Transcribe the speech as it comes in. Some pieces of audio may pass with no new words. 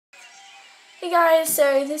Hey guys,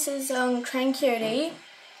 so this is Cranky,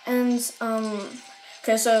 and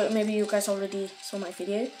okay, so maybe you guys already saw my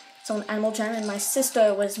video. It's on Animal Jam, and my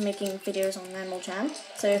sister was making videos on Animal Jam,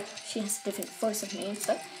 so she has a different voice of me and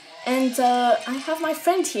stuff. And I have my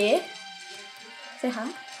friend here. Say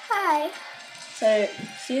hi. Hi. So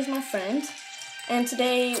she is my friend, and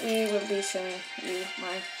today we will be showing you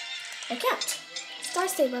my account. Star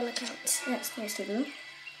Stable account. Yeah, Star Stable.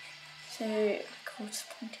 So I caught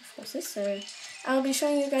plenty of horses, so I'll be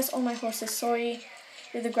showing you guys all my horses. Sorry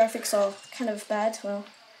if the graphics are kind of bad. Well,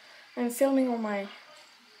 I'm filming on my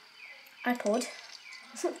iPod.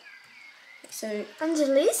 So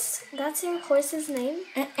Angelis, that's your horse's name?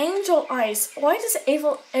 Angel Eyes. Why does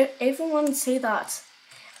everyone say that?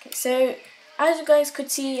 Okay, so as you guys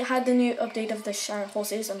could see, I had the new update of the Shire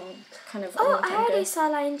horses a long time I ago. already saw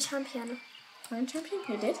Lion Champion. Lion Champion?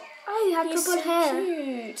 You did? Oh, you have He's purple so hair.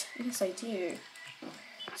 cute. Yes, I do.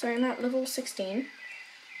 So I'm at level 16.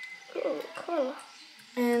 Oh, cool.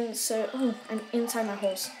 And so, I'm inside my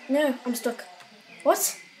horse. No, I'm stuck.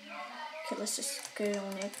 What? Okay, let's just go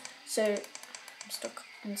on it. So, I'm stuck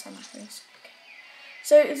inside my horse. Okay.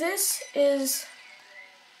 So this is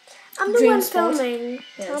I'm the Dream one Sport. filming.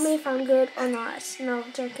 Yes. Tell me if I'm good or not. No,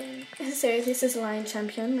 joking. So this is Lion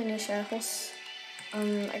Champion, my new Shire horse.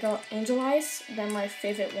 I got Angel Eyes, then my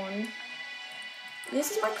favorite one.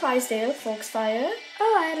 This is my Clydesdale, Foxfire.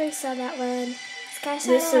 Oh, I already saw that one. Sky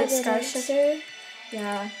Shadow. This is Sky Shadow.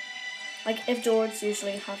 Yeah. Like if George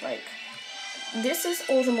usually have like. This is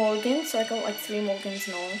all the Morgans, so I got like 3 Morgans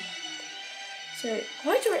in all. So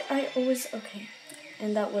why do I always okay?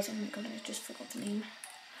 And that was, oh my god, I just forgot the name.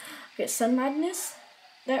 Okay, Sun Madness.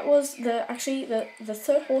 That was the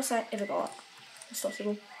third horse I ever got. It's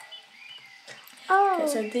possible. Oh. Okay,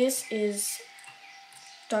 so this is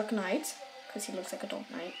Dark Knight, because he looks like a Dark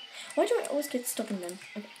Knight. Why do I always get stuck in them?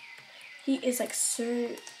 Okay. He is like so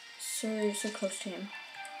close to him.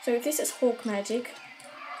 So this is Hawk Magic.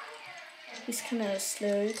 He's kind of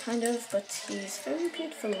slow, but he's very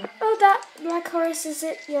beautiful. Oh, that black horse, is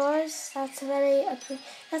it yours? That's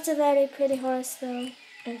a very pretty horse, though.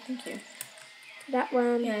 Oh, thank you. That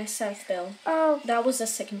one. Yeah, South Bell. Oh. That was the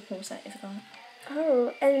second horse I ever got.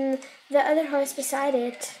 Oh, and the other horse beside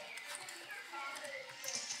it.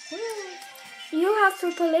 You have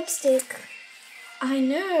purple lipstick. I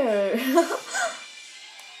know.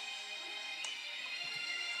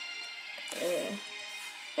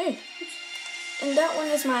 Oh. And that one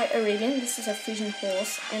is my Arabian. This is a Frisian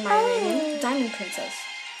horse, and my Arabian Diamond Princess.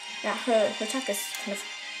 Yeah, her attack is kind of.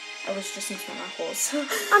 I was just inside my horse.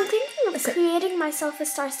 I'm thinking of creating myself a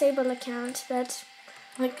Star Stable account, but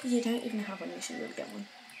like you don't even have one. You should really get one.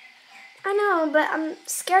 I know, but I'm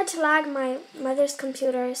scared to lag my mother's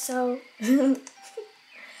computer, so. I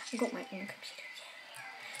got my own computer.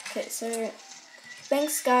 Okay, so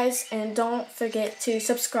thanks guys, and don't forget to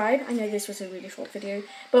subscribe. I know this was a really short video,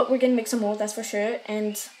 but we're gonna make some more, that's for sure.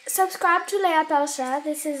 And subscribe to Leia Belsha,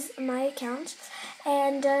 this is my account,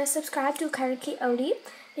 and subscribe to Karaki Odi,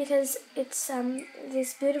 because it's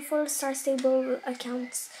this beautiful Star Stable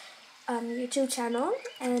account's YouTube channel,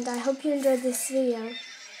 and I hope you enjoyed this video.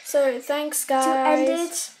 So thanks guys. To end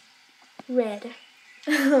it, red.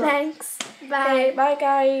 Thanks. Bye. Okay, bye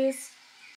guys.